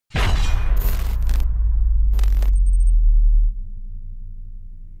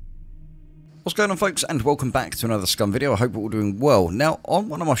What's going on, folks, and welcome back to another Scum video. I hope you're all doing well. Now, on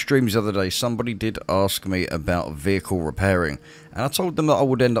one of my streams the other day, somebody did ask me about vehicle repairing, and I told them that I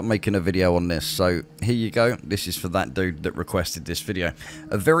would end up making a video on this, so here you go. This is for that dude that requested this video.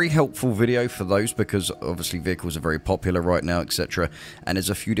 A very helpful video for those, because obviously vehicles are very popular right now, etc., and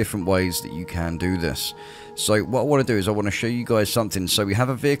there's a few different ways that you can do this. So what I want to do is I want to show you guys something. So we have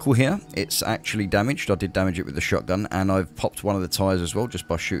a vehicle here. It's actually damaged. I did damage it with the shotgun, and I've popped one of the tyres as well, just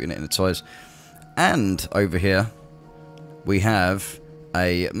by shooting it in the tyres. And over here we have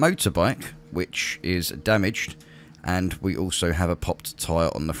a motorbike which is damaged, and we also have a popped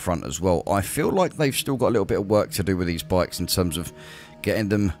tyre on the front as well. I feel like they've still got a little bit of work to do with these bikes in terms of getting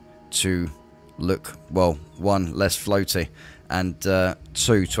them to look, well, one, less floaty, and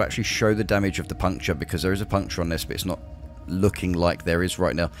two, to actually show the damage of the puncture, because there is a puncture on this, but it's not looking like there is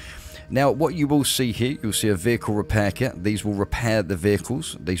right now. Now, what you will see here, you'll see a vehicle repair kit. These will repair the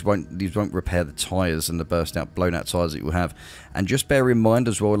vehicles. These won't repair the tyres and the burst out, blown out tyres that you will have. And just bear in mind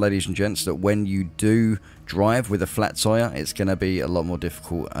as well, ladies and gents, that when you do drive with a flat tyre, it's going to be a lot more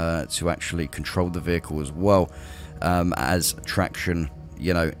difficult to actually control the vehicle as well, as traction,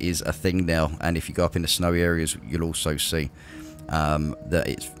 you know, is a thing now. And if you go up into snowy areas, you'll also see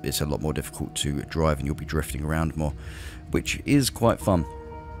that it's a lot more difficult to drive, and you'll be drifting around more, which is quite fun.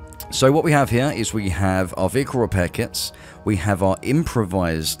 So what we have here is we have our vehicle repair kits, we have our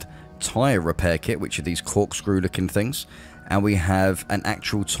improvised tyre repair kit, which are these corkscrew looking things, and we have an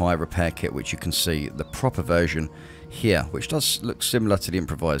actual tyre repair kit, which you can see the proper version here, which does look similar to the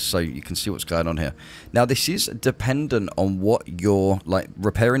improvised, so you can see what's going on here. Now, this is dependent on what your, like,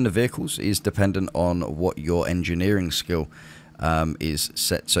 repairing the vehicles is dependent on what your engineering skill is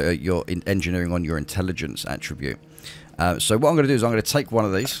set, so you're engineering on your intelligence attribute. So what I'm going to do is I'm going to take one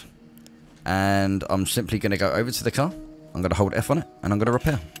of these, and I'm simply going to go over to the car. I'm going to hold F on it, and I'm going to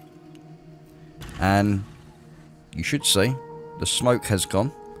repair. And you should see the smoke has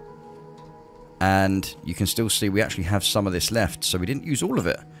gone, and you can still see we actually have some of this left, so we didn't use all of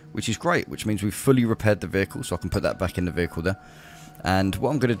it, which is great, which means we've fully repaired the vehicle, so I can put that back in the vehicle there. And what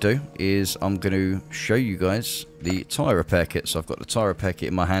I'm going to do is I'm going to show you guys the tyre repair kit. So I've got the tyre repair kit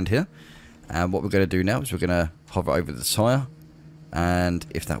in my hand here, and what we're going to do now is we're going to hover over the tyre, and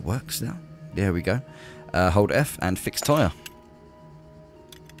if that works now, there we go, hold F and fix tyre.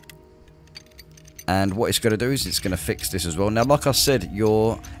 And what it's going to do is it's going to fix this as well. Now, like I said,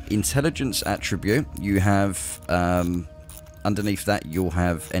 your intelligence attribute, you have underneath that you'll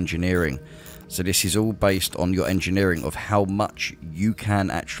have engineering. So this is all based on your engineering of how much you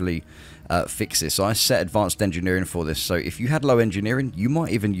can actually fix this. So I set advanced engineering for this, so if you had low engineering, you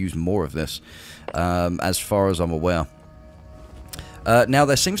might even use more of this, as far as I'm aware. Now,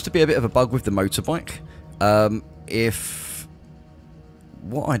 there seems to be a bit of a bug with the motorbike.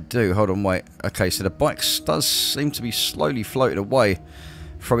 What I do, hold on, wait. Okay, so the bike does seem to be slowly floating away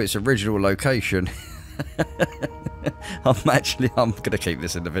from its original location. I'm going to keep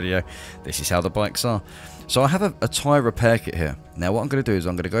this in the video. This is how the bikes are. So I have a tyre repair kit here. Now what I'm going to do is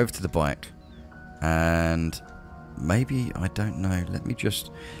I'm going to go over to the bike, and maybe, I don't know, let me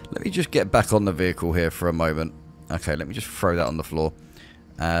just get back on the vehicle here for a moment. Okay, let me just throw that on the floor.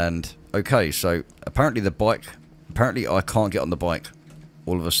 And okay, so apparently I can't get on the bike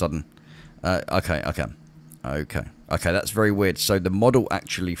all of a sudden. Okay, that's very weird. So the model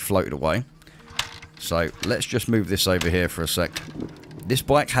actually floated away. So let's just move this over here for a sec. This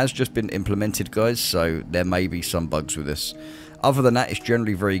bike has just been implemented, guys, so there may be some bugs with this. Other than that, it's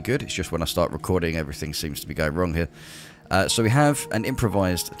generally very good. It's just when I start recording, everything seems to be going wrong here. So we have an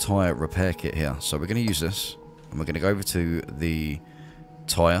improvised tyre repair kit here. So we're going to use this, and we're going to go over to the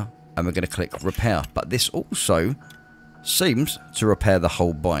tyre, and we're going to click repair. But this also seems to repair the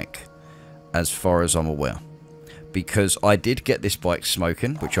whole bike, as far as I'm aware, because I did get this bike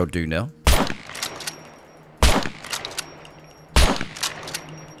smoking, which I'll do now.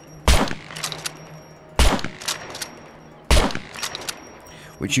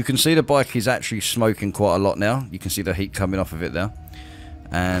 Which you can see the bike is actually smoking quite a lot now. You can see the heat coming off of it there.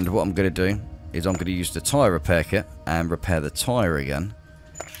 And what I'm going to do is I'm going to use the tyre repair kit and repair the tyre again.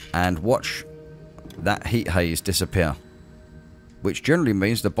 And watch that heat haze disappear, which generally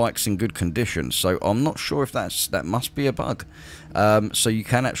means the bike's in good condition. So I'm not sure if that must be a bug. So you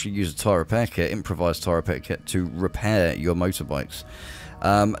can actually use a tyre repair kit, improvised tyre repair kit, to repair your motorbikes.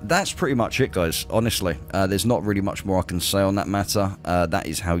 That's pretty much it, guys, honestly. There's not really much more I can say on that matter. That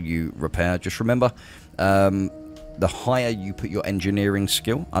is how you repair. Just remember, the higher you put your engineering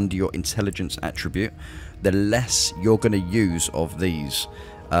skill under your intelligence attribute, the less you're going to use of these.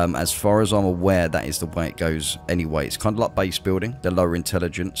 As far as I'm aware, that is the way it goes anyway. It's kind of like base building. The lower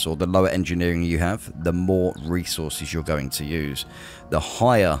intelligence or the lower engineering you have, the more resources you're going to use. The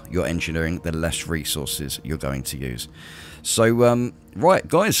higher your engineering, the less resources you're going to use. So, right,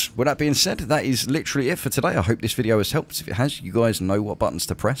 guys, with that being said, that is literally it for today. I hope this video has helped. If it has, you guys know what buttons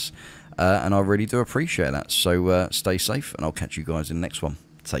to press, and I really do appreciate that. So, stay safe, and I'll catch you guys in the next one.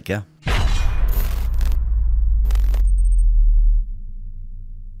 Take care.